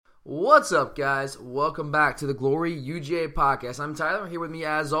What's up, guys? Welcome back to the Glory UGA podcast. I'm Tyler. Here with me,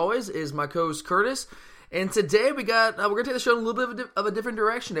 as always, is my co-host Curtis. And today we're going to take the show in a little bit of a different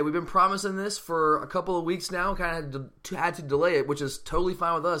direction. We've been promising this for a couple of weeks now. Kind of had to delay it, which is totally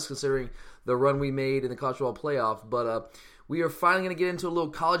fine with us considering the run we made in the college football playoff. But we are finally going to get into a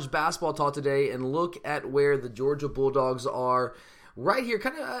little college basketball talk today and look at where the Georgia Bulldogs are right here,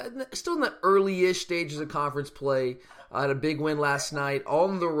 kind of still in the early-ish stages of conference play. Had a big win last night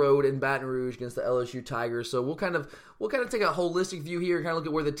on the road in Baton Rouge against the LSU Tigers. So we'll kind of take a holistic view here, kind of look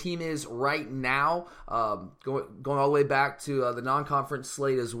at where the team is right now, going all the way back to the non-conference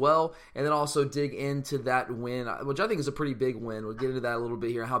slate as well, and then also dig into that win, which I think is a pretty big win. We'll get into that a little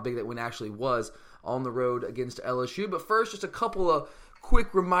bit here and how big that win actually was on the road against LSU. But first, just a couple of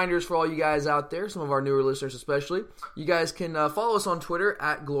quick reminders for all you guys out there, some of our newer listeners especially. You guys can follow us on Twitter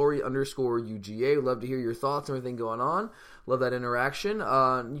at Glory_UGA. We'd love to hear your thoughts and everything going on. Love that interaction.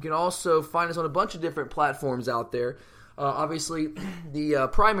 You can also find us on a bunch of different platforms out there. Obviously, the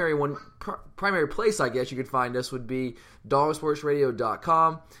primary place, I guess, you could find us would be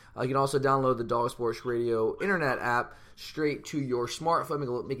dogsportsradio.com. You can also download the Dog Sports Radio internet app straight to your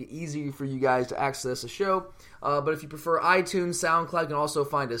smartphone, make it easier for you guys to access the show. But if you prefer iTunes, SoundCloud, you can also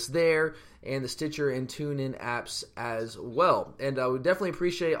find us there, and the Stitcher and TuneIn apps as well. And we definitely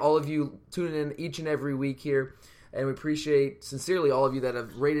appreciate all of you tuning in each and every week here, and we appreciate sincerely all of you that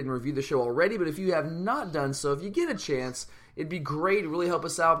have rated and reviewed the show already. But if you have not done so, if you get a chance, it'd be great, really help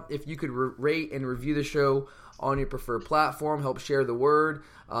us out if you could rate and review the show on your preferred platform. Help share the word.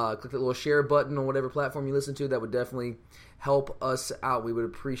 Click that little share button on whatever platform you listen to. That would definitely help us out. We would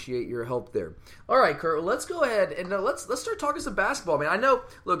appreciate your help there. All right, Kurt, let's go ahead and let's start talking some basketball, man. I know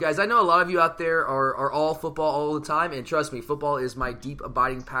a lot of you out there are all football all the time, and trust me, football is my deep,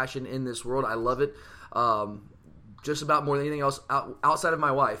 abiding passion in this world. I love it just about more than anything else outside of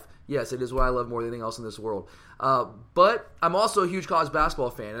my wife. Yes, it is what I love more than anything else in this world. But I'm also a huge college basketball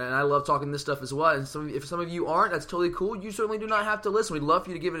fan, and I love talking this stuff as well. And if some of you aren't, that's totally cool. You certainly do not have to listen. We'd love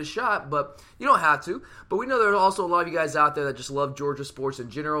for you to give it a shot, but you don't have to. But we know there are also a lot of you guys out there that just love Georgia sports in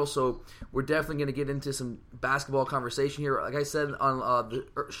general, so we're definitely going to get into some basketball conversation here. Like I said on the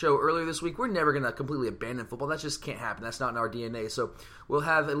show earlier this week, we're never going to completely abandon football. That just can't happen. That's not in our DNA. So we'll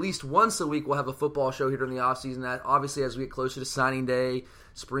have at least once a week, we'll have a football show here during the offseason. That obviously, as we get closer to signing day,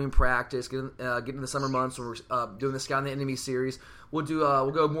 spring practice, getting in the summer months when we're doing the Scouting the Enemy series, we'll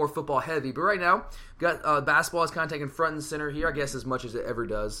go more football heavy. But right now, got basketball is kind of taking front and center here, I guess as much as it ever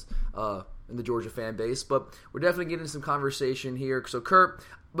does in the Georgia fan base. But we're definitely getting some conversation here. So Kurt,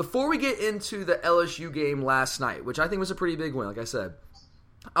 before we get into the LSU game last night, which I think was a pretty big win, like I said,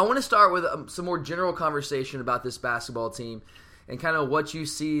 I want to start with some more general conversation about this basketball team and kind of what you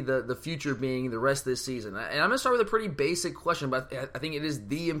see the future being the rest of this season. And I'm going to start with a pretty basic question, but I think it is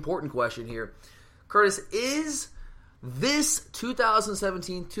the important question here. Curtis, is this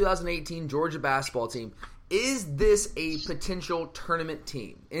 2017-2018 Georgia basketball team, is this a potential tournament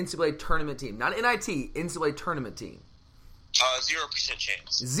team? NCAA tournament team. Not NIT, NCAA tournament team. 0%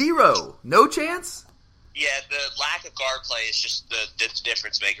 chance. Zero? No chance? Yeah, the lack of guard play is just the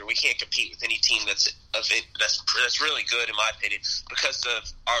difference maker. We can't compete with any team that's really good, in my opinion, because of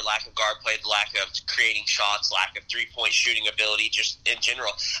our lack of guard play, the lack of creating shots, lack of three-point shooting ability, just in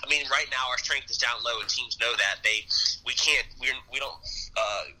general. I mean, right now our strength is down low, and teams know that. We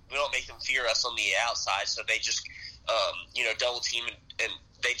don't make them fear us on the outside, so they just double team and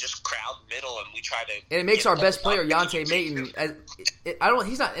they just crowd middle, and we try to. And it makes our best player, Yante Maten,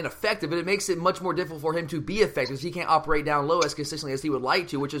 he's not ineffective, but it makes it much more difficult for him to be effective because he can't operate down low as consistently as he would like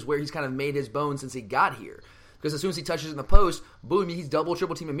to, which is where he's kind of made his bones since he got here. Because as soon as he touches in the post, boom, he's double,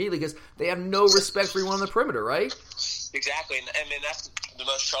 triple team immediately because they have no respect for anyone on the perimeter, right? Exactly, and I mean, that's the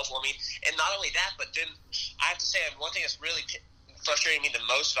most trouble. I mean, and not only that, but then I have to say, one thing that's really frustrating me the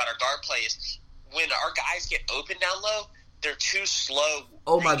most about our guard play is when our guys get open down low, they're too slow.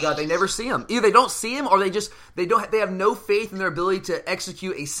 Oh my God, they never see him. Either they don't see him, or they have no faith in their ability to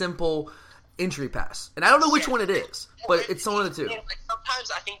execute a simple entry pass. And I don't know which one it is, but it's one of the two. Sometimes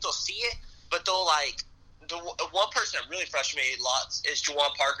I think they'll see it, but they'll the one person that really frustrated lots is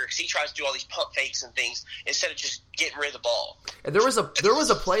Juwan Parker, because he tries to do all these pump fakes and things instead of just getting rid of the ball. And there was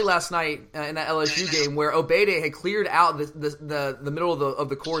a play last night in that LSU game where Obede had cleared out the middle of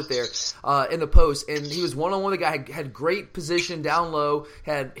the court there in the post, and he was one-on-one. The guy had great position down low,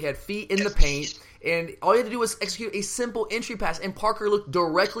 had feet in the paint. And all he had to do was execute a simple entry pass, and Parker looked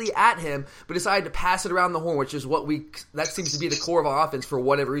directly at him, but decided to pass it around the horn, which is that seems to be the core of our offense for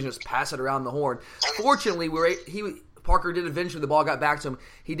whatever reason, just pass it around the horn. Fortunately, Parker did eventually. The ball got back to him.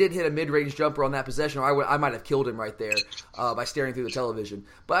 He did hit a mid-range jumper on that possession, or I might have killed him right there by staring through the television.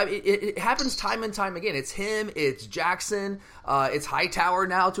 But it happens time and time again. It's him. It's Jackson. It's Hightower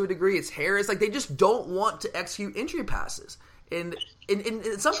now to a degree. It's Harris. Like, they just don't want to execute entry passes. And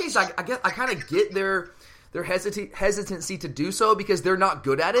in some cases, I kind of get their hesitancy to do so because they're not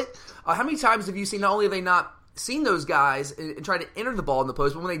good at it. How many times have you seen, not only have they not seen those guys and try to enter the ball in the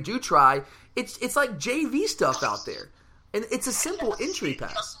post, but when they do try, it's like JV stuff out there. And it's a simple entry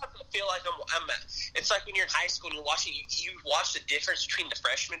pass. Sometimes I feel like it's like when you're in high school and you're watching, you watch the difference between the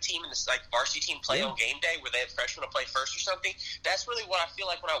freshman team and the varsity team play on game day where they have freshmen to play first or something. That's really what I feel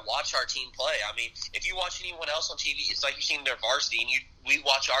like when I watch our team play. I mean, if you watch anyone else on TV, it's like you're seeing their varsity, and we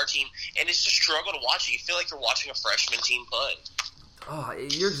watch our team, and it's a struggle to watch it. You feel like you're watching a freshman team play. Oh,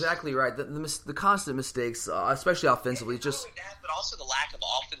 you're exactly right. The constant mistakes, especially offensively, just not only that, but also the lack of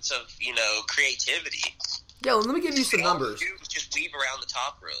offensive, creativity. Yeah, well, let me give you some numbers. Just weave around the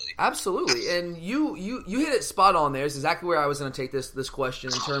top, really. Absolutely, and you hit it spot on there. It's exactly where I was going to take this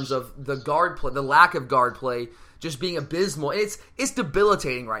question in terms of the guard play, the lack of guard play, just being abysmal. It's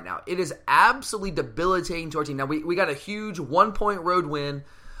debilitating right now. It is absolutely debilitating to our team. Now we got a huge 1-point road win.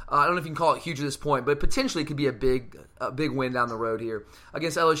 I don't know if you can call it huge at this point, but potentially it could be a big win down the road here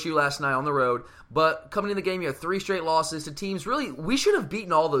against LSU last night on the road. But coming in the game, you have 3 straight losses to teams. Really, we should have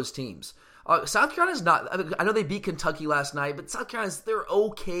beaten all those teams. South Carolina's not. I know they beat Kentucky last night, but South they're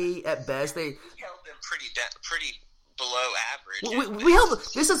okay at best. We held them pretty below average. We held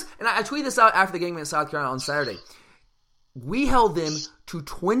and I tweeted this out after the game against South Carolina on Saturday. We held them to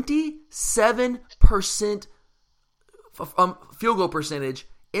 27% field goal percentage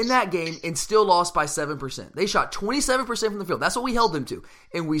in that game and still lost by 7%. They shot 27% from the field. That's what we held them to,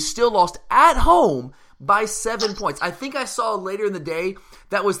 and we still lost at home by 7 points. I think I saw later in the day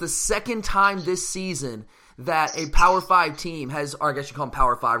that was the second time this season that a Power 5 team has, or I guess you call them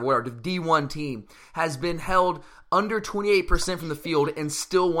Power 5 or whatever, the D1 team has been held under 28% from the field and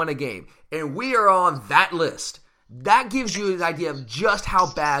still won a game. And we are on that list. That gives you an idea of just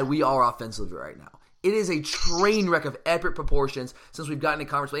how bad we are offensively right now. It is a train wreck of epic proportions since we've gotten to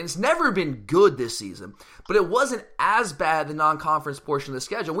conference play. And it's never been good this season, but it wasn't as bad the non-conference portion of the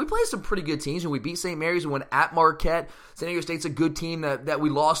schedule. We played some pretty good teams, and we beat St. Mary's. We went at Marquette. San Diego State's a good team that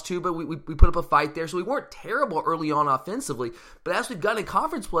we lost to, but we put up a fight there. So we weren't terrible early on offensively. But as we've gotten in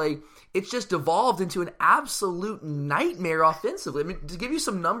conference play, it's just devolved into an absolute nightmare offensively. I mean, to give you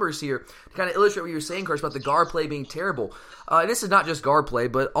some numbers here to kind of illustrate what you were saying, Curtis, about the guard play being terrible. This is not just guard play,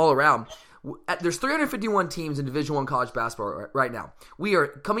 but all around. There's 351 teams in Division I college basketball right now. We are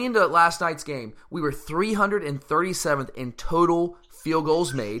coming into last night's game. We were 337th in total field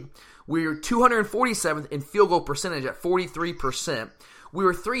goals made. We were 247th in field goal percentage at 43%. We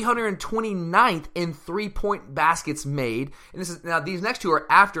were 329th in 3-point baskets made. And now these next two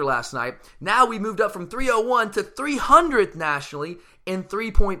are after last night. Now we moved up from 301 to 300th nationally in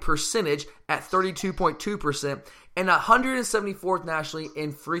 3-point percentage at 32.2%. And 174th nationally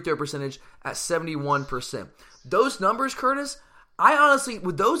in free throw percentage at 71%. Those numbers, Curtis, I honestly,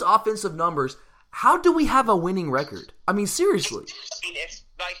 with those offensive numbers, how do we have a winning record? I mean, seriously. I mean, it's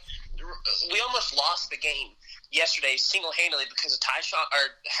like we almost lost the game yesterday single-handedly because of Tyshawn,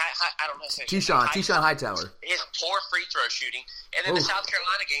 or I don't know how to say it. Tyshawn Hightower. His poor free throw shooting. And then the South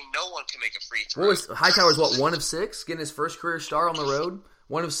Carolina game, no one can make a free throw. Hightower's 1 of 6, getting his first career star on the road?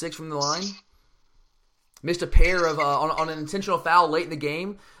 1 of 6 from the line? Missed a pair of on an intentional foul late in the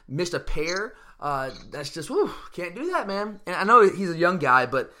game. Missed a pair. That's just can't do that, man. And I know he's a young guy,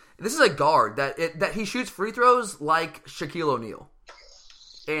 but this is a guard that he shoots free throws like Shaquille O'Neal.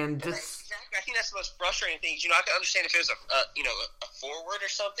 And just exactly, I think that's the most frustrating thing. I can understand if it was a forward or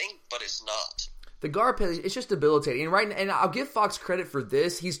something, but it's not. The guard play, it's just debilitating. And I'll give Fox credit for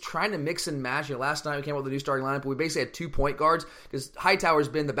this. He's trying to mix and match. Last night we came up with a new starting lineup, but we basically had 2 point guards because Hightower's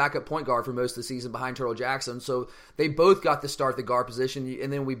been the backup point guard for most of the season behind Turtle Jackson. So they both got to start the guard position.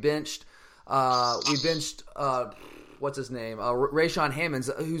 And then we benched what's his name? Rayshawn Hammonds,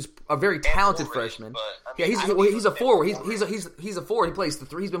 who's a very talented freshman. He's a forward. He's a forward. He plays the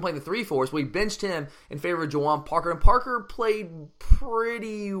 3. He's been playing the 3-4. So we benched him in favor of Juwan Parker, and Parker played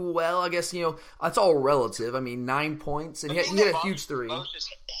pretty well. I guess it's all relative. I mean, 9 points, and he had a huge 3.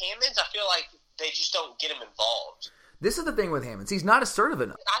 Hammonds, I feel like they just don't get him involved. This is the thing with Hammonds. He's not assertive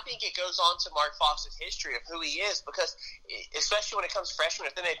enough. I think it goes on to Mark Fox's history of who he is because, especially when it comes to freshmen,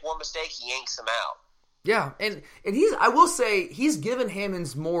 if they make one mistake, he yanks them out. Yeah, and I will say he's given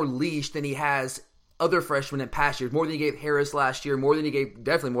Hammonds more leash than he has other freshmen in past years. More than he gave Harris last year. More than he gave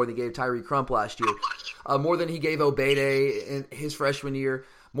Tyree Crump last year. More than he gave Obede in his freshman year.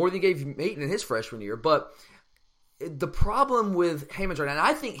 More than he gave Maton in his freshman year. But the problem with Hammons right now, and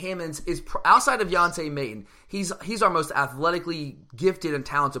I think Hammons is, outside of Yontae Maton, he's our most athletically gifted and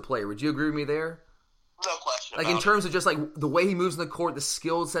talented player. Would you agree with me there? No question. Like in terms of just like the way he moves in the court, the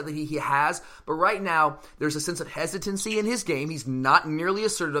skill set that he has. But right now, there's a sense of hesitancy in his game. He's not nearly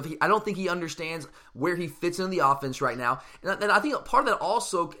assertive. I don't think he understands where he fits in the offense right now. And I think part of that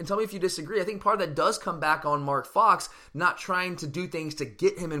also, and tell me if you disagree, I think part of that does come back on Mark Fox not trying to do things to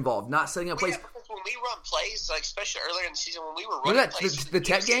get him involved, not setting up plays. Yeah, when we run plays, like especially earlier in the season when we were running plays, the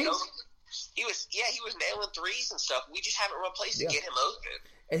Tech games. He was nailing threes and stuff. We just haven't run plays to get him open.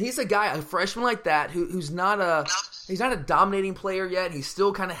 And he's a guy, a freshman like that, who's not a dominating player yet. He's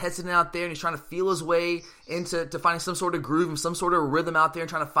still kind of hesitant out there, and he's trying to feel his way into finding some sort of groove and some sort of rhythm out there and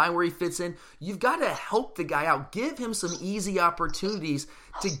trying to find where he fits in. You've got to help the guy out. Give him some easy opportunities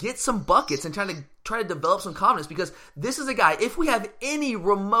to get some buckets and try to develop some confidence, because this is a guy, if we have any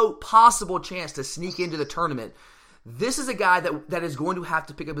remote possible chance to sneak into the tournament, this is a guy that is going to have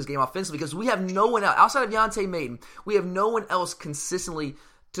to pick up his game offensively, because we have no one else, outside of Yontae Maton, we have no one else consistently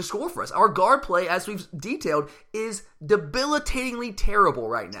to score for us. Our guard play, as we've detailed, is debilitatingly terrible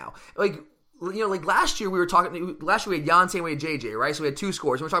right now. Like last year we had Yontae and we had JJ, right? So we had two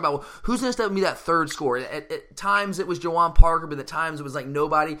scores. And we're talking about, well, who's going to step up and be that third scorer? At times it was Jawan Parker, but at times it was like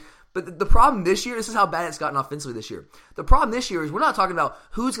nobody. But the problem this year, this is how bad it's gotten offensively this year. The problem this year is we're not talking about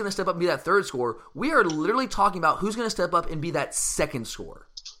who's going to step up and be that third scorer. We are literally talking about who's going to step up and be that second scorer.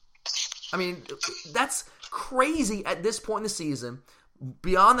 I mean, that's crazy at this point in the season,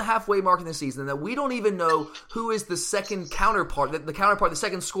 beyond the halfway mark in the season, that we don't even know who is the second counterpart, the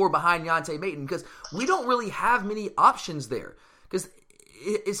second scorer behind Yontae Maton, because we don't really have many options there. Because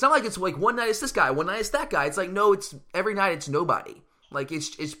it's not like it's like one night it's this guy, one night it's that guy. It's like, no, it's every night it's nobody. Like,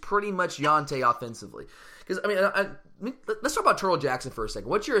 it's pretty much Yontae offensively. Because, I mean, let's talk about Turl Jackson for a second.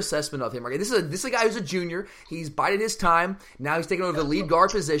 What's your assessment of him? This is a guy who's a junior. He's bided his time. Now he's taking over the lead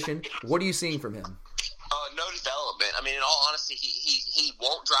guard position. What are you seeing from him? No development. I mean, in all honesty, he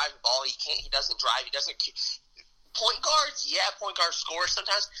won't drive the ball. He doesn't drive. He doesn't. Point guards score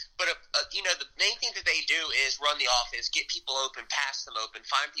sometimes, but the main thing that they do is run the offense, get people open, pass them open,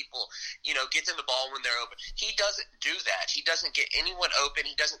 find people, get them the ball when they're open. He doesn't do that. He doesn't get anyone open.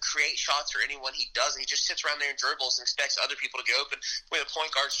 He doesn't create shots for anyone. He doesn't. He just sits around there and dribbles and expects other people to get open, when the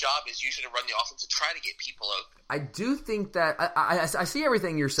point guard's job is usually to run the offense and try to get people open. I do think that I see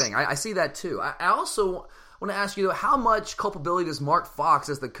everything you're saying. I see that too. I also want to ask you, though, how much culpability does Mark Fox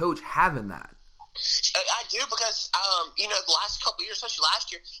as the coach have in that? I do, because the last couple of years, especially last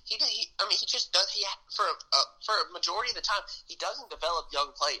year, he just does. For a majority of the time, he doesn't develop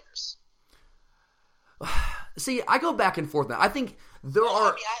young players. See, I go back and forth now. I think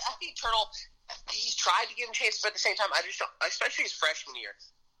I think Turtle, he's tried to give him chances, but at the same time, I just don't, especially his freshman year.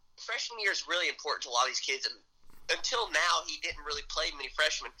 Freshman year is really important to a lot of these kids, and until now, he didn't really play many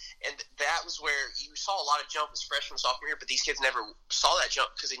freshmen, and that was where you saw a lot of jump his freshman sophomore year, but these kids never saw that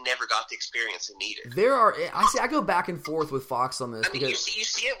jump because they never got the experience they needed. I go back and forth with Fox on this. I mean, you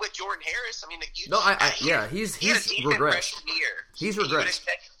see it with Jordan Harris. I mean, he's regressed. He's regressed.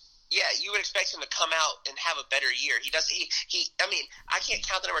 You would expect him to come out and have a better year. He does. I can't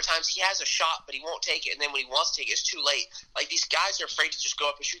count the number of times he has a shot, but he won't take it, and then when he wants to take it, it's too late. Like, these guys are afraid to just go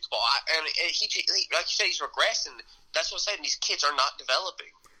up and shoot the ball. He like you said, he's regressed, and that's what I'm saying. These kids are not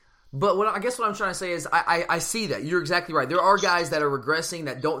developing. But what I'm trying to say is, I see that. You're exactly right. There are guys that are regressing,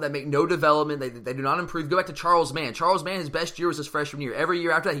 that make no development. They do not improve. Go back to Charles Mann. Charles Mann, his best year was his freshman year. Every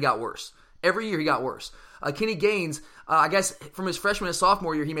year after that, he got worse. Every year he got worse. Kenny Gaines, I guess from his freshman to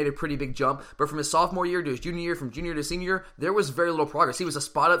sophomore year, he made a pretty big jump. But from his sophomore year to his junior year, from junior to senior year, there was very little progress. He was a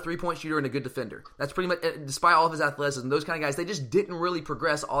spot-up three-point shooter and a good defender. That's pretty much, despite all of his athleticism, those kind of guys, they just didn't really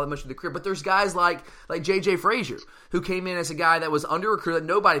progress all that much in the career. But there's guys like J.J. Frazier, who came in as a guy that was under-recruited, that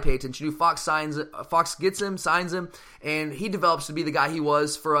nobody paid attention to. Fox gets him, signs him, and he develops to be the guy he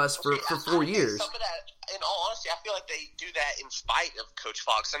was for us for 4 years. Some of that, in all honesty, I feel like they do that in spite of Coach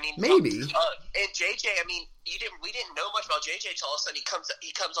Fox. I mean, maybe. And JJ, I mean, we didn't know much about JJ until all of a sudden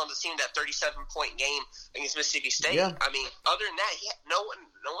he comes on the scene, that 37-point game against Mississippi State. Yeah. I mean, other than that, no one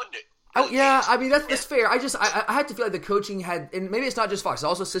knew. Oh yeah, I mean that's fair. I had to feel like the coaching had, and maybe it's not just Fox, it's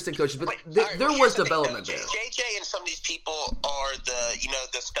also assistant coaches, but there was development there. JJ and some of these people are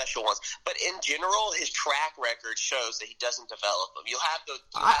the special ones, but in general, his track record shows that he doesn't develop them.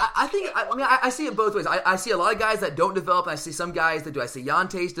 I see it both ways. I see a lot of guys that don't develop, and I see some guys that do. I see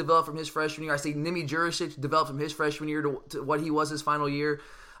Yontae's develop from his freshman year. I see Nimi Jurisic develop from his freshman year to what he was his final year.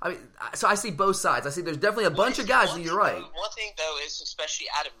 I mean, so I see both sides. I see there's definitely a bunch of guys, and you're right. One thing, though, is especially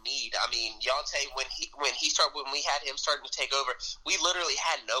out of need. I mean, Yontae, when we had him starting to take over, we literally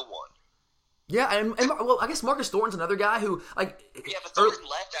had no one. Yeah, and well, I guess Marcus Thornton's another guy who like. Yeah, but Thornton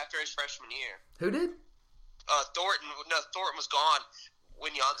left after his freshman year. Who did? Thornton was gone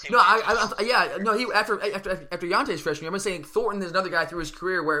when Yante. He after Yante's freshman year. I'm saying Thornton is another guy through his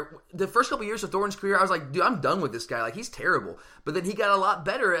career where the first couple years of Thornton's career, I was like, dude, I'm done with this guy. Like, he's terrible. But then he got a lot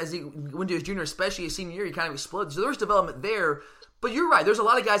better as he went to his junior, especially his senior year. He kind of exploded. So there's development there. But you're right. There's a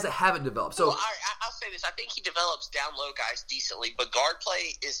lot of guys that haven't developed. So I'll say this: I think he develops down low guys decently, but guard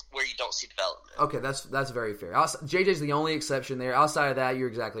play is where you don't see development. Okay, that's very fair. JJ's the only exception there. Outside of that, you're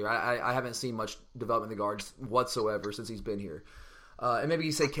exactly right. I haven't seen much development in the guards whatsoever since he's been here. And maybe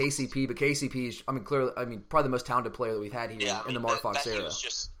you say KCP, but KCP is, clearly, probably the most talented player that we've had here in the Mark Fox era.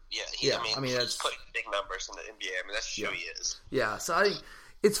 He's that's putting big numbers in the NBA. That's who he is. Yeah, so I think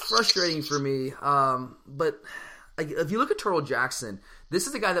it's frustrating for me. But if you look at Turtle Jackson, this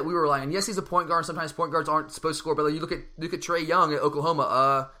is the guy that we were relying on. Yes, he's a point guard. Sometimes point guards aren't supposed to score. But you look at Trae Young at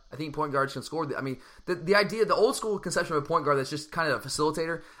Oklahoma. I think point guards can score. The idea, the old school conception of a point guard that's just kind of a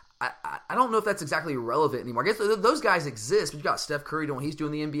facilitator. I don't know if that's exactly relevant anymore. I guess those guys exist, but you got Steph Curry doing what he's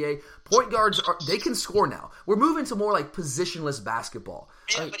doing in the NBA. Point guards they can score now. We're moving to more like positionless basketball.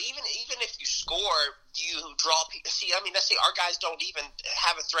 Yeah, but even if you score, you draw people. See, our guys don't even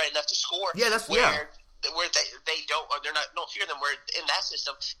have a threat enough to score. Yeah, where they don't, or they're not, don't fear them. Where in that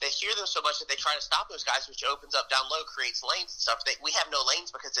system, they fear them so much that they try to stop those guys, which opens up down low, creates lanes and stuff. We have no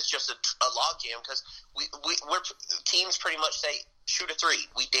lanes because it's just a log jam. Because we're teams pretty much say, shoot a three.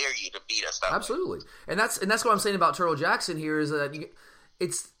 We dare you to beat us. Absolutely, and that's what I'm saying about Turtle Jackson here is that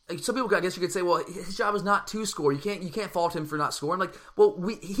it's. Some people, I guess you could say, well, his job is not to score. You can't fault him for not scoring.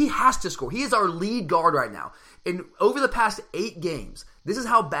 He has to score. He is our lead guard right now. And over the past 8 games, this is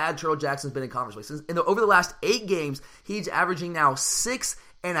how bad Turtle Jackson's been in conference play. Over the last 8 games, he's averaging now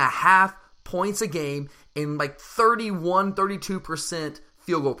 6.5 points a game and 32%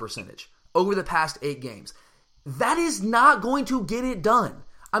 field goal percentage over the past 8 games. That is not going to get it done.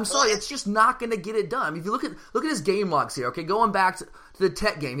 I'm sorry, it's just not going to get it done. If you look at his game logs here, okay, going back to the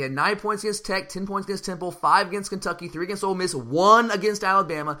Tech game, he had 9 points against Tech, 10 points against Temple, 5 against Kentucky, 3 against Ole Miss, 1 against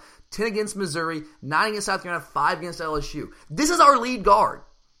Alabama, 10 against Missouri, 9 against South Carolina, 5 against LSU. This is our lead guard.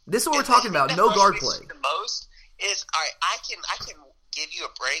 This is what we're talking about. No guard play. The most is, all right, I can give you a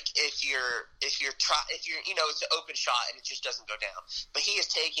break if you're it's an open shot and it just doesn't go down. But he is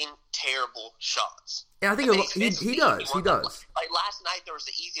taking terrible shots. Yeah, I think he does. Like last night, there was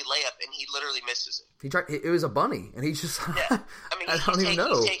an easy layup and he literally misses it. It was a bunny, and he just. Yeah. I don't even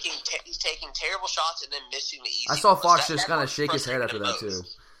know. He's taking terrible shots and then missing the easy. I saw Fox just kind of shake his head after that too.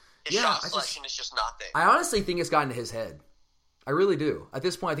 His shot selection is just not there. I honestly think it's gotten to his head. I really do. At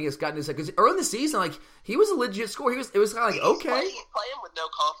this point, I think it's gotten to his head because early in the season, he was a legit scorer. It was kind of okay. He's playing with no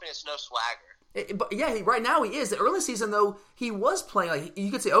confidence, no swagger. But yeah, right now he is. The early season though, he was playing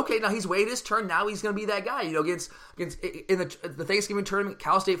you could say, okay, now he's waited his turn. Now he's going to be that guy. Against in the Thanksgiving tournament,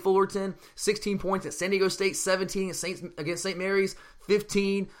 Cal State Fullerton, 16 points at San Diego State, 17 against St. Mary's,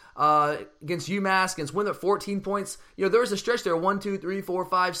 15 against UMass, against Winthrop, 14 points. There was a stretch there, 1, 2, 3, 4,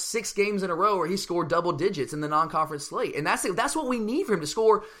 5, 6 games in a row where he scored double digits in the non-conference slate, and that's what we need for him to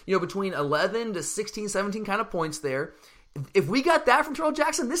score. Between 11 to 16, 17 kind of points there. If we got that from Turtle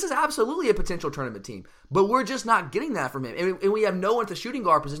Jackson, this is absolutely a potential tournament team. But we're just not getting that from him. And we have no one at the shooting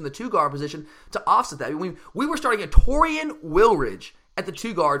guard position, the 2 guard position, to offset that. We were starting a Torian Willridge at the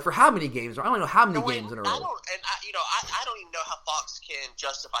 2 guard for how many games? I don't know how many games in a row. I don't even know how Fox can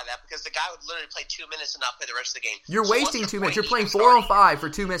justify that because the guy would literally play 2 minutes and not play the rest of the game. You're wasting 2 minutes. You're playing 4 on 5 for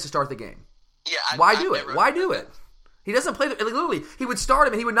 2 minutes to start the game. Yeah. Why do it? He doesn't play. Literally, he would start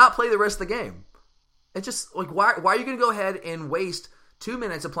him and he would not play the rest of the game. It's just why are you going to go ahead and waste 2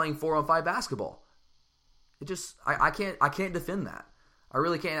 minutes of playing 4 on 5 basketball? I can't defend that. I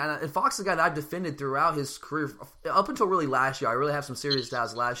really can't. And Fox is a guy that I've defended throughout his career up until really last year. I really have some serious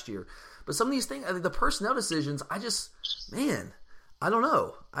doubts last year. But some of these things, the personnel decisions, I don't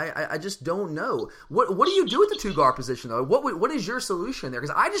know. I just don't know. What do you do with the 2 guard position though? What is your solution there?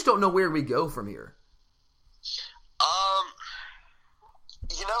 Because I just don't know where we go from here.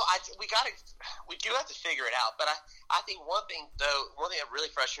 We do have to figure it out. But I think one thing that really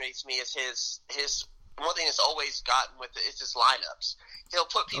frustrates me is his one thing that's always gotten with it is his lineups. He'll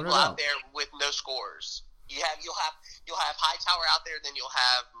put people out there with no scores. You'll have Hightower out there, then you'll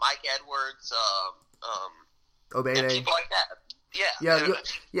have Mike Edwards, Obede, people like that. Yeah.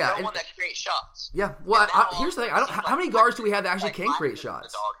 No one that creates shots. Yeah. Well, here's the thing. How many guards do we have that actually can create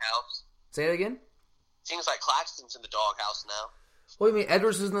shots? The doghouse. Say it again. Seems like Claxton's in the doghouse now. Well, I mean,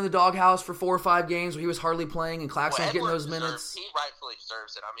 Edwards was in the doghouse for 4 or 5 games where he was hardly playing, and Claxton was getting those minutes. He rightfully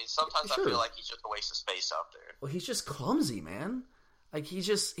deserves it. I mean, sometimes I feel like he's just a waste of space out there. Well, he's just clumsy, man. Like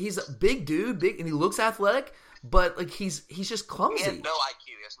he's a big dude, and he looks athletic, but like he's just clumsy. He has no IQ.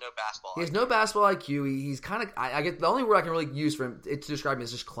 He has no basketball. He has no basketball IQ. He's kind of I get the only word I can really use for him to describe him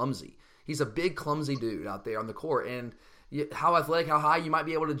is just clumsy. He's a big clumsy dude out there on the court, and how athletic, how high you might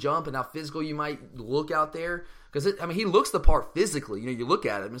be able to jump, and how physical you might look out there. Because he looks the part physically. You look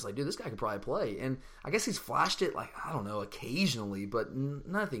at him, and it's like, dude, this guy could probably play. And I guess he's flashed it, like, I don't know, occasionally, but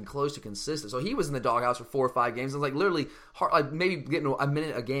nothing close to consistent. So he was in the doghouse for 4 or 5 games. It was like literally like maybe getting a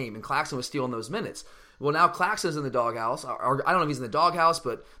minute a game, and Claxton was stealing those minutes. Well, now Claxton's in the doghouse. Or I don't know if he's in the doghouse,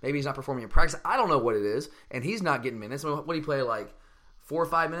 but maybe he's not performing in practice. I don't know what it is, and he's not getting minutes. What did he play, like 4 or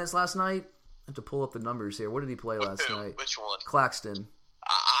 5 minutes last night? I have to pull up the numbers here. What did he play last night? Which one? Claxton.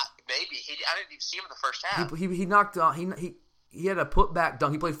 Maybe I didn't even see him in the first half. He knocked on. He had a putback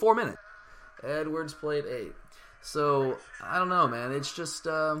dunk. He played 4 minutes. Edwards played 8. So I don't know, man. It's just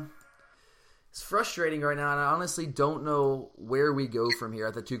it's frustrating right now, and I honestly don't know where we go from here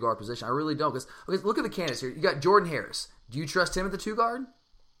at the 2-guard position. I really don't. Because look at the candidates here. You got Jordan Harris. Do you trust him at the 2-guard?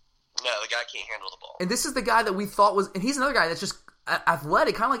 No, the guy can't handle the ball. And this is the guy that we thought was, and he's another guy that's just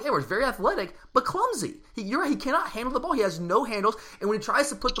athletic, kind of like Edwards, very athletic, but clumsy. You're right, he cannot handle the ball. He has no handles, and when he tries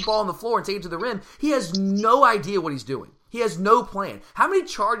to put the ball on the floor and take it to the rim, he has no idea what he's doing. He has no plan. How many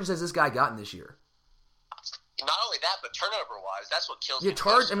charges has this guy gotten this year? Not only that, but turnover-wise, that's what kills me.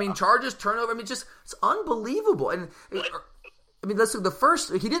 Charges, turnover. It's unbelievable. And let's look.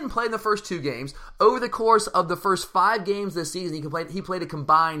 He didn't play in the first 2 games. Over the course of the first 5 games this season, he played a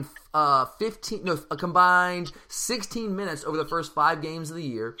combined 16 minutes over the first 5 games of the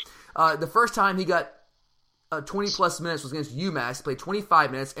year. The first time he got 20-plus minutes was against UMass. He played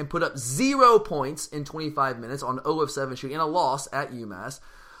 25 minutes and put up 0 points in 25 minutes on 0 of 7 shooting in a loss at UMass.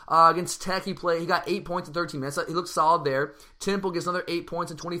 Against Tech, he got 8 points in 13 minutes. He looked solid there. Temple gets another 8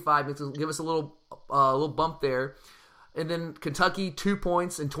 points in 25 minutes. Give us a little bump there. And then Kentucky, 2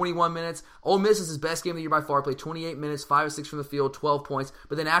 points in 21 minutes. Ole Miss is his best game of the year by far. Played 28 minutes, 5 of 6 from the field, 12 points.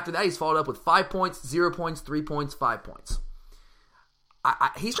 But then after that, he's followed up with 5 points, 0 points, 3 points, 5 points.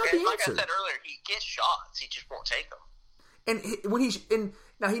 He's not the answer. Like I said earlier, he gets shots. He just won't take them.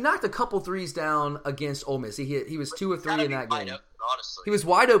 Now he knocked a couple threes down against Ole Miss. He was 2 of 3 in that game. Open, honestly. He was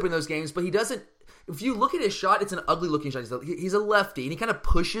wide open in those games, but he doesn't. If you look at his shot, it's an ugly looking shot. He's a lefty, and he kind of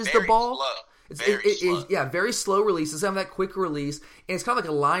pushes the ball. Slow. Very slow release. It's kind of that quick release, and it's kind of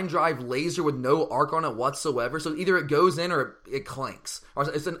like a line drive laser with no arc on it whatsoever. So either it goes in or it clanks. Or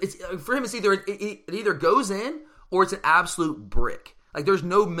for him, it's it either goes in or it's an absolute brick. Like there's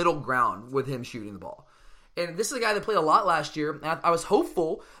no middle ground with him shooting the ball. And this is a guy that played a lot last year. And I was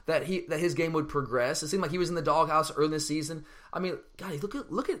hopeful that his game would progress. It seemed like he was in the doghouse early this season. I mean, God,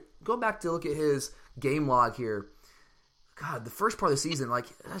 look at going back to look at his game log here. God, the first part of the season, I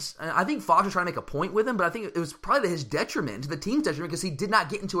think Fox was trying to make a point with him, but I think it was probably to his detriment, to the team's detriment, because he did not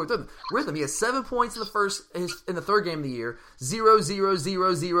get into a rhythm. He had 7 points in the third game of the year, 0, 0,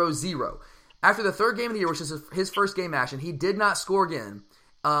 0, 0, 0. After the third game of the year, which is his first game action, he did not score again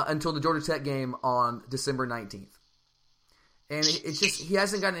until the Georgia Tech game on December 19th. And it's just, he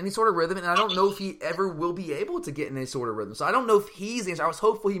hasn't gotten any sort of rhythm, and I don't know if he ever will be able to get in any sort of rhythm. So I don't know if he's the answer. I was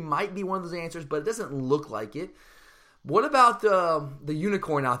hopeful he might be one of those answers, but it doesn't look like it. What about the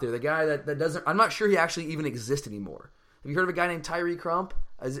unicorn out there, the guy that doesn't – I'm not sure he actually even exists anymore. Have you heard of a guy named Tyree Crump?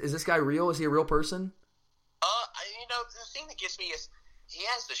 Is this guy real? Is he a real person? The thing that gets me is he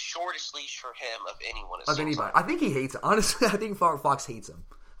has the shortest leash for him of anyone. Of anybody. I think he hates him. Honestly, I think Fox hates him.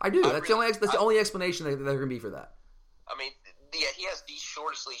 I do. That's the only explanation that there can be for that. I mean, yeah, he has the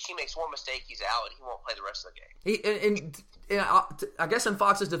shortest leash. He makes one mistake, he's out, and he won't play the rest of the game. I guess in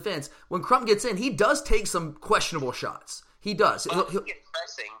Fox's defense, when Crump gets in, he does take some questionable shots. He does. He'll get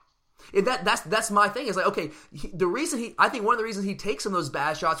pressing. That's my thing. It's like, okay, I think one of the reasons he takes some of those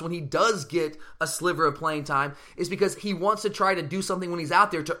bad shots when he does get a sliver of playing time is because he wants to try to do something when he's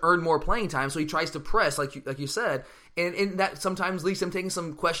out there to earn more playing time. So he tries to press, like you said, and that sometimes leads him taking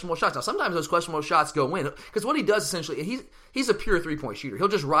some questionable shots. Now, sometimes those questionable shots go in because what he does essentially, he's a pure 3-point shooter. He'll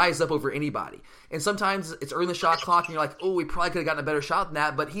just rise up over anybody. And sometimes it's early in the shot clock, and you're like, oh, we probably could have gotten a better shot than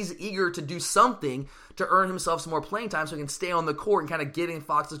that. But he's eager to do something to earn himself some more playing time so he can stay on the court and kind of get in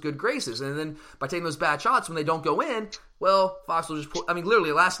Fox's good graces. And then by taking those bad shots, when they don't go in, well, Fox will just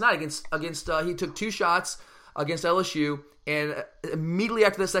literally last night against he took 2 shots against LSU, and immediately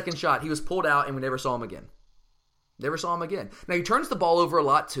after the second shot, he was pulled out, and we never saw him again. Never saw him again. Now, he turns the ball over a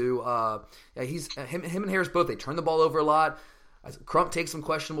lot, too. Him and Harris both, they turn the ball over a lot. Crump takes some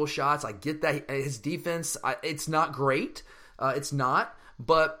questionable shots. I get that. His defense, it's not great. It's not.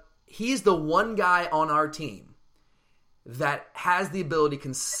 But he's the one guy on our team that has the ability to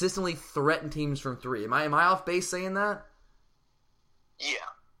consistently threaten teams from 3. Am I off base saying that? Yeah.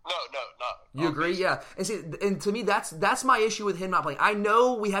 No. You agree? Yeah. And see, and to me, that's my issue with him not playing. I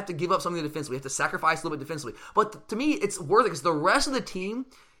know we have to give up something defensively. We have to sacrifice a little bit defensively. But to me, it's worth it because the rest of the team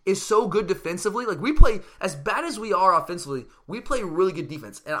is so good defensively. Like, we play, as bad as we are offensively, we play really good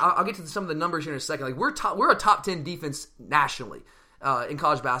defense. And I'll get to some of the numbers here in a second. Like, we're a top 10 defense nationally in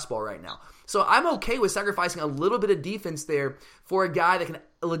college basketball right now. So I'm okay with sacrificing a little bit of defense there for a guy that can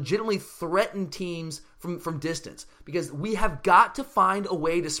legitimately threaten teams from distance, because we have got to find a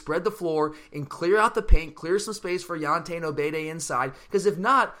way to spread the floor and clear out the paint, clear some space for Yante and Obede inside, because if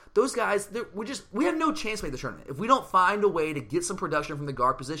not, those guys, we have no chance to make the tournament if we don't find a way to get some production from the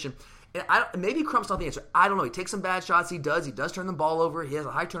guard position. And maybe Crump's not the answer. I don't know. He takes some bad shots. He does turn the ball over. He has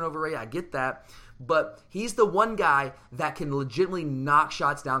a high turnover rate. I get that. But he's the one guy that can legitimately knock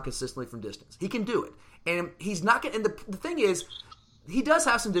shots down consistently from distance. He can do it. And he's not getting, and the thing is, he does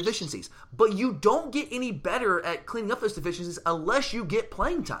have some deficiencies, but you don't get any better at cleaning up those deficiencies unless you get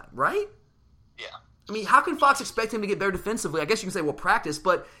playing time, right? Yeah. I mean, how can Fox expect him to get better defensively? I guess you can say, well, practice,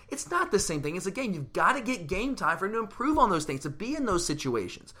 but it's not the same thing. It's a game. You've got to get game time for him to improve on those things, to be in those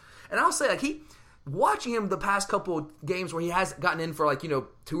situations. And I'll say, like, watching him the past couple of games where he has gotten in for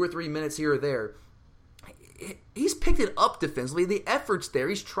 2 or 3 minutes here or there, he's picked it up defensively. The effort's there.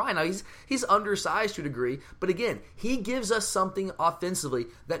 He's trying. Now, he's undersized to a degree, but again, he gives us something offensively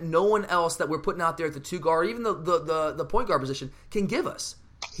that no one else that we're putting out there at the 2 guard, even the point guard position, can give us.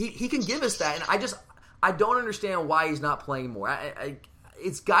 He can give us that, and I don't understand why he's not playing more.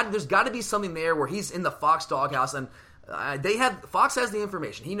 There's got to be something there where he's in the Fox doghouse, and Fox has the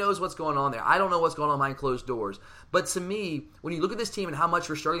information. He knows what's going on there. I don't know what's going on behind closed doors. But to me, when you look at this team and how much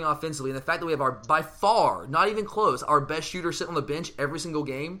we're struggling offensively, and the fact that we have by far, not even close, our best shooter sitting on the bench every single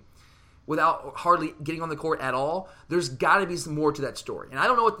game without hardly getting on the court at all, there's got to be some more to that story. And I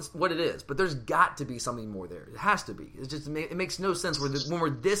don't know what it is, but there's got to be something more there. It has to be. It makes no sense when we're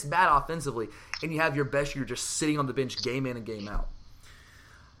this bad offensively and you have your best shooter just sitting on the bench game in and game out.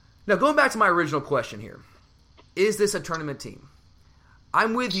 Now, going back to my original question here. Is this a tournament team?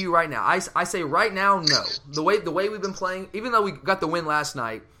 I'm with you right now. I say right now, no. The way we've been playing, even though we got the win last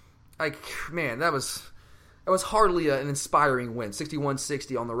night, that was hardly an inspiring win.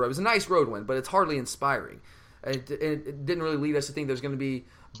 61-60 on the road. It was a nice road win, but it's hardly inspiring. It didn't really lead us to think there's going to be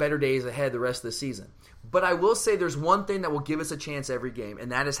better days ahead the rest of the season. But I will say there's one thing that will give us a chance every game,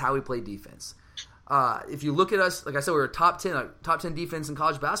 and that is how we play defense. If you look at us, like I said, we're a top 10 defense in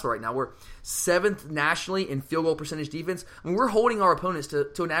college basketball right now. We're 7th nationally in field goal percentage defense. I mean, we're holding our opponents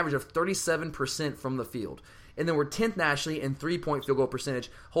to an average of 37% from the field. And then we're 10th nationally in 3-point field goal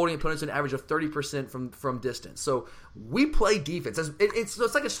percentage, holding opponents to an average of 30% from distance. So we play defense.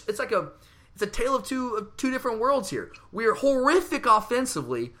 It's a tale of two different worlds here. We're horrific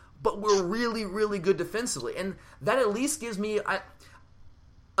offensively, but we're really, really good defensively. And that at least gives me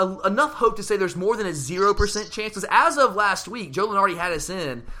enough hope to say there's more than a 0% chance. Because as of last week, Joe Lunardi had us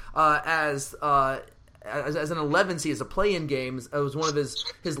in as an 11 seed, as a play-in game. It was one of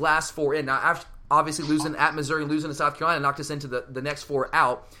his last 4 in. Now, after obviously losing at Missouri and losing to South Carolina, knocked us into the next 4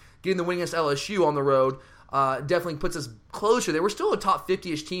 out. Getting the win against LSU on the road definitely puts us closer there. We're still a top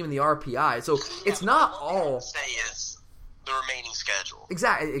 50-ish team in the RPI, so it's not all. Say is the remaining schedule.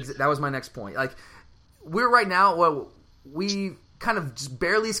 Exactly. That was my next point. Like, we're right now, we kind of just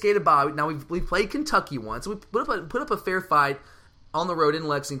barely skated by. Now we've played Kentucky once. We put up a fair fight on the road in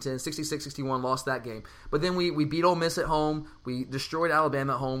Lexington, 66-61, lost that game. But then we beat Ole Miss at home. We destroyed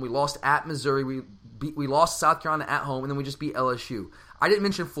Alabama at home. We lost at Missouri. We lost South Carolina at home, and then we just beat LSU. I didn't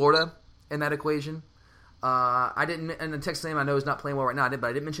mention Florida in that equation. I didn't, and Texas A&M I know is not playing well right now, but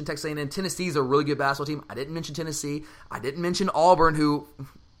I didn't mention Texas A&M. Tennessee's a really good basketball team. I didn't mention Tennessee. I didn't mention Auburn, who,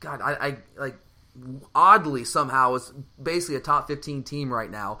 God, I oddly somehow is basically a top 15 team right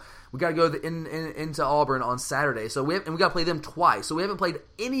now. We got to go into Auburn on Saturday, so we got to play them twice. So we haven't played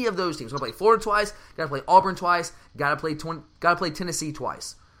any of those teams. We're going to play Florida twice, got to play Auburn twice, got to play Tennessee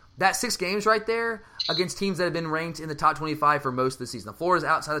twice. That's 6 games right there against teams that have been ranked in the top 25 for most of the season. Now, Florida's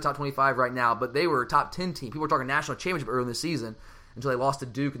outside the top 25 right now, but they were a top 10 team. People were talking national championship early in the season until they lost to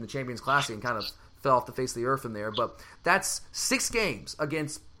Duke in the Champions Classic and kind of fell off the face of the earth from there. But that's 6 games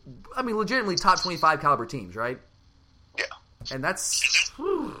against, legitimately top 25 caliber teams, right? Yeah. And that's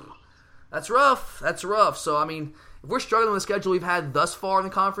rough. That's rough. So, if we're struggling with the schedule we've had thus far in the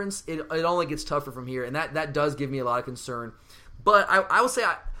conference, it only gets tougher from here, and that does give me a lot of concern. But I will say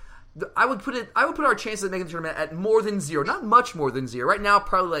I would put our chances of making the tournament at more than 0, not much more than 0. Right now,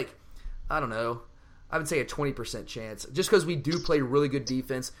 probably I would say a 20% chance, just because we do play really good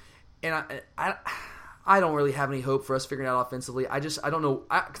defense. And I don't really have any hope for us figuring it out offensively. I don't know.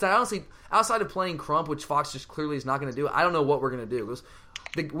 Because I honestly, outside of playing Crump, which Fox just clearly is not going to do, I don't know what we're going to do.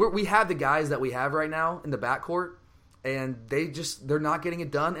 Because we have the guys that we have right now in the backcourt, and they're not getting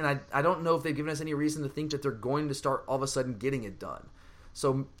it done. And I don't know if they've given us any reason to think that they're going to start all of a sudden getting it done.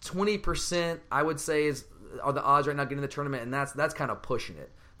 So 20%, I would say, are the odds right now getting the tournament, and that's kind of pushing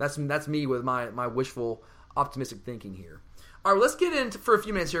it. That's me with my wishful optimistic thinking here. All right, let's get into for a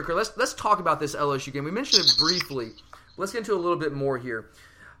few minutes here, Kurt. Let's talk about this LSU game. We mentioned it briefly. Let's get into a little bit more here.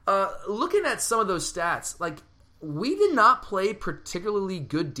 Looking at some of those stats, like we did not play particularly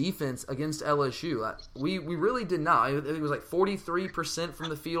good defense against LSU. We really did not. It was like 43% from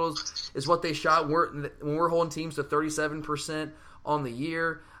the field is what they shot. When we're holding teams to 37% on the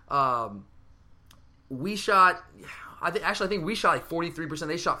year. We shot. I think we shot like 43%.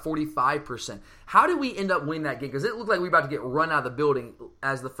 They shot 45%. How did we end up winning that game? Because it looked like we were about to get run out of the building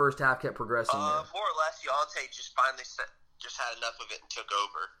as the first half kept progressing. More or less, Yante just finally just had enough of it and took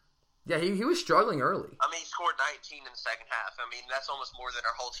over. Yeah, he was struggling early. I mean, he scored 19 in the second half. I mean, that's almost more than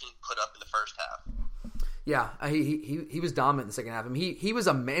our whole team put up in the first half. Yeah, he was dominant in the second half. I mean, he was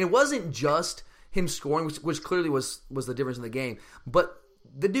a man. It wasn't just him scoring, which clearly was the difference in the game, but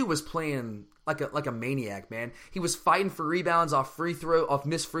the dude was playing like a maniac, man. He was fighting for rebounds off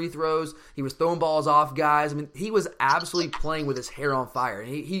missed free throws. He was throwing balls off guys. I mean, he was absolutely playing with his hair on fire.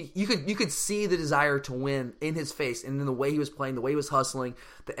 You could see the desire to win in his face and in the way he was playing, the way he was hustling,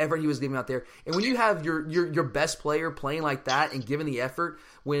 the effort he was giving out there. And when you have your best player playing like that and giving the effort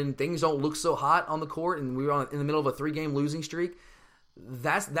when things don't look so hot on the court and we were in the middle of a 3-game losing streak,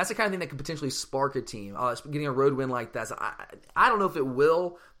 that's the kind of thing that could potentially spark a team. Getting a road win like that. So I don't know if it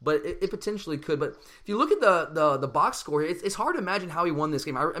will, but it potentially could. But if you look at the box score, it's hard to imagine how he won this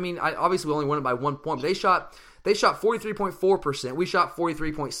game. I mean, obviously we only won it by 1 point. But they shot 43.4%. We shot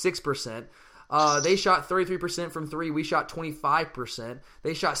 43.6%. They shot 33% from three. We shot 25%.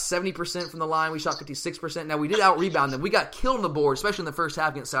 They shot 70% from the line. We shot 56%. Now, we did out-rebound them. We got killed on the board, especially in the first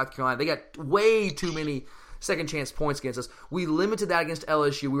half against South Carolina. They got way too many second-chance points against us. We limited that against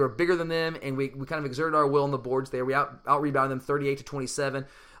LSU. We were bigger than them, and we kind of exerted our will on the boards there. We out-rebounded them 38-27.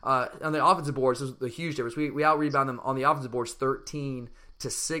 On the offensive boards, this was a huge difference. We out-rebounded them on the offensive boards 13-6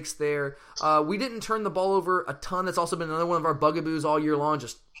 there. We didn't turn the ball over a ton. That's also been another one of our bugaboos all year long,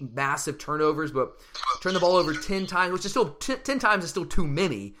 just massive turnovers. But turn the ball over 10 times, which is still 10 times is still too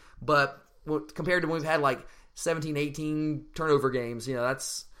many. But compared to when we've had like 17, 18 turnover games,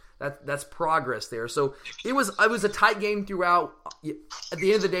 that's progress there. So it was a tight game throughout. At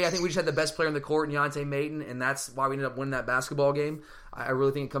the end of the day, I think we just had the best player in the court, Yante Maten, and that's why we ended up winning that basketball game. I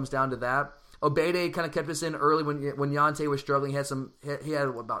really think it comes down to that. Obede kind of kept us in early when Yante was struggling. He had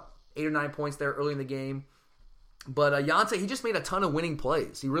about 8 or 9 points there early in the game. But Yante, he just made a ton of winning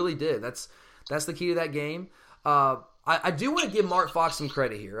plays. He really did. That's the key to that game. I do want to give Mark Fox some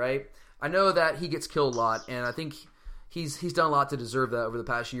credit here, right? I know that he gets killed a lot, and I think he's done a lot to deserve that over the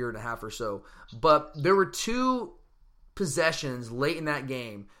past year and a half or so. But there were 2 possessions late in that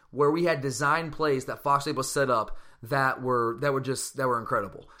game where we had design plays that Fox was able to set up that were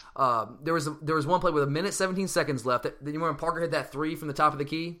incredible. There was one play with 1:17 seconds left. You remember when Parker hit that 3 from the top of the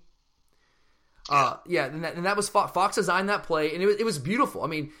key? And that was Fox designed that play, and it was beautiful. I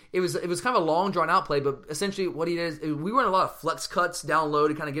mean, it was kind of a long drawn out play, but essentially what he did is we run a lot of flex cuts down low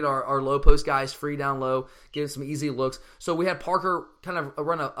to kind of get our low post guys free down low, give some easy looks. So we had Parker kind of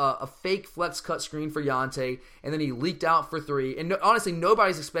run a fake flex cut screen for Yante, and then he leaked out for 3. And honestly,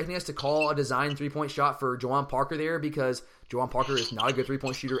 nobody's expecting us to call a design 3-point shot for Juwan Parker there because Juwan Parker is not a good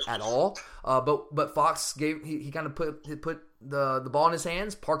 3-point shooter at all. But Fox he kind of put the ball in his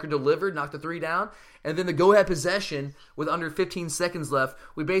hands. Parker delivered, knocked the 3 down, and then the go-ahead possession with under 15 seconds left,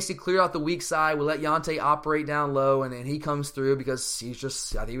 we basically clear out the weak side. We let Yante operate down low, and then he comes through because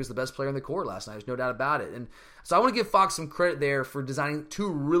I think he was the best player in the court last night. There's no doubt about it. And so I want to give Fox some credit there for designing 2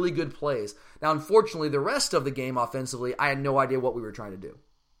 really good plays. Now, unfortunately, the rest of the game offensively, I had no idea what we were trying to do.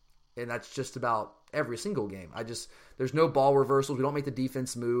 And that's just about every single game. There's no ball reversals. We don't make the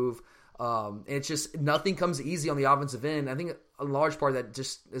defense move. It's just nothing comes easy on the offensive end. I think a large part of that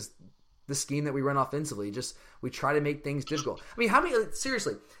just is the scheme that we run offensively. Just we try to make things difficult. I mean,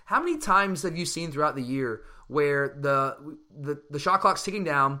 how many times have you seen throughout the year where the shot clock's ticking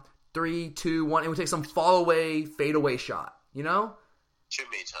down 3, 2, 1, and we take some fall away, fade away shot? You know? Too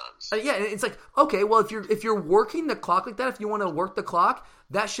many times. Yeah, it's like, okay, well, if you're working the clock like that, if you want to work the clock,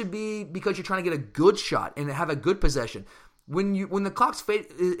 that should be because you're trying to get a good shot and have a good possession. When the clock's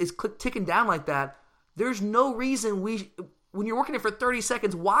is ticking down like that, there's no reason when you're working it for 30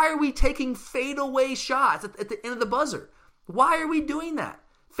 seconds, why are we taking fadeaway shots at the end of the buzzer? Why are we doing that?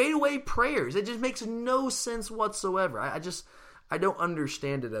 fadeaway prayers. It just makes no sense whatsoever. I don't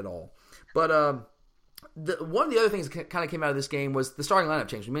understand it at all. But one of the other things that kind of came out of this game was the starting lineup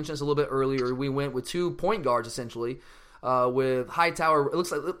change. We mentioned this a little bit earlier. We went with 2 point guards, essentially, with Hightower. It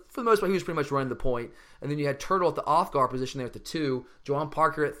looks like, for the most part, he was pretty much running the point. And then you had Turtle at the off-guard position there at the 2, Juwan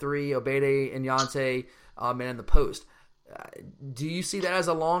Parker at 3, Obede and Yante man in the post. Do you see that as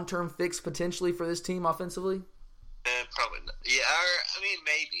a long-term fix potentially for this team offensively? Probably not. Yeah,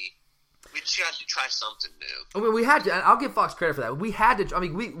 maybe. We just had to try something new. I mean, we had to. I'll give Fox credit for that. We had to. I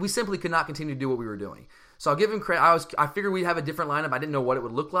mean, we simply could not continue to do what we were doing. So I'll give him credit. I figured we'd have a different lineup. I didn't know what it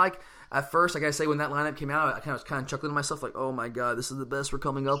would look like at first. Like I say, when that lineup came out, I was kind of chuckling to myself, like, "Oh my god, this is the best we're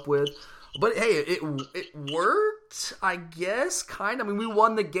coming up with." But hey, it worked, I guess. Kind of. I mean, we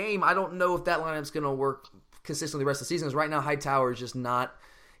won the game. I don't know if that lineup's going to work consistently the rest of the season. Because right now, Hightower is just not.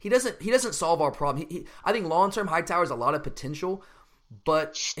 He doesn't solve our problem. I think long term, Hightower has a lot of potential.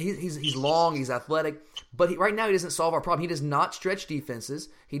 But he's long, he's athletic. But right now he doesn't solve our problem. He does not stretch defenses.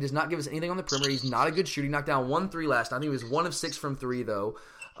 He does not give us anything on the perimeter. He's not a good shooter. He knocked down 1 3 last night. I think he was 1 of 6 from 3 though.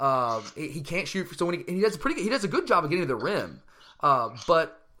 He can't shoot. So when he does a good job of getting to the rim.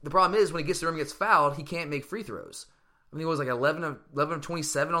 But the problem is when he gets to the rim and gets fouled, he can't make free throws. I mean, it was like 11 of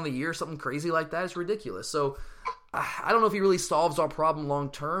 27 on the year, something crazy like that. It's ridiculous. So I don't know if he really solves our problem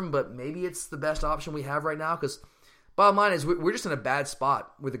long term, but maybe it's the best option we have right now because. Bottom line is we're just in a bad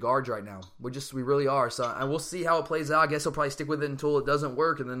spot with the guards right now. We really are. So and we'll see how it plays out. I guess he'll probably stick with it until it doesn't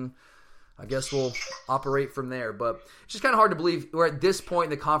work, and then I guess we'll operate from there. But it's just kind of hard to believe we're at this point in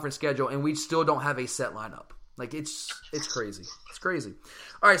the conference schedule and we still don't have a set lineup. Like it's crazy. It's crazy.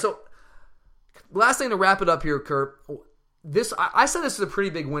 All right, so last thing to wrap it up here, Kurt. I said this is a pretty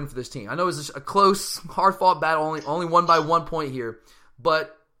big win for this team. I know it was a close, hard-fought battle, only won by 1 point here,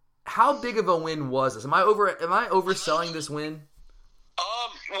 but. How big of a win was this? Am I overselling this win?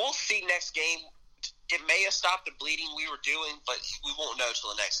 We'll see next game. It may have stopped the bleeding we were doing, but we won't know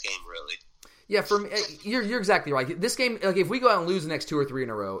till the next game, really. Yeah, for me, you're exactly right. This game, like if we go out and lose the next 2 or 3 in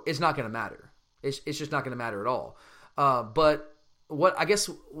a row, it's not going to matter. It's just not going to matter at all. But what I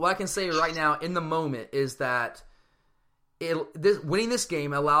can say right now in the moment is that winning this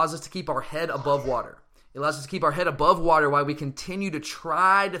game allows us to keep our head above water. It allows us to keep our head above water while we continue to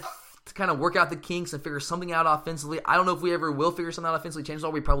try to kind of work out the kinks and figure something out offensively. I don't know if we ever will figure something out offensively. Chances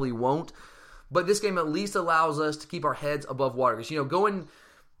are we probably won't. But this game at least allows us to keep our heads above water. Because,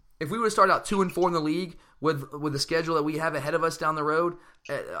 if we would have started out 2-4 in the league with the schedule that we have ahead of us down the road,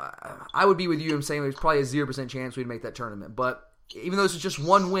 I would be with you in saying there's probably a 0% chance we'd make that tournament. But even though this is just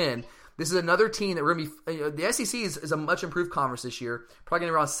one win, this is another team that we're going to be. The SEC is a much improved conference this year. Probably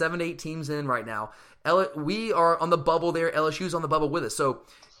getting around 7 to 8 teams in right now. We are on the bubble there. LSU's on the bubble with us. So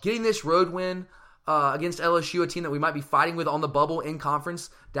getting this road win against LSU, a team that we might be fighting with on the bubble in conference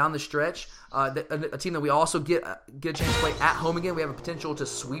down the stretch, a team that we also get a chance to play at home again. We have a potential to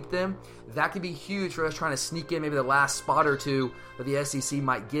sweep them. That could be huge for us trying to sneak in maybe the last spot or two that the SEC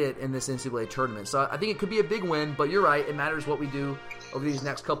might get in this NCAA tournament. So I think it could be a big win, but you're right. It matters what we do over these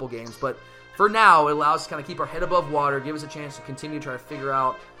next couple games. But for now, it allows us to kind of keep our head above water, give us a chance to continue to try to figure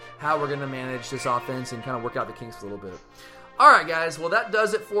out how we're going to manage this offense and kind of work out the kinks a little bit. All right, guys. Well, that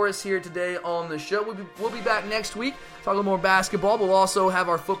does it for us here today on the show. We'll be back next week, talk a little more basketball. We'll also have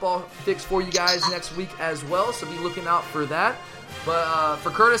our football fix for you guys next week as well, so be looking out for that. But for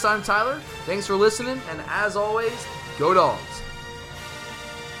Curtis, I'm Tyler. Thanks for listening, and as always, go Dogs.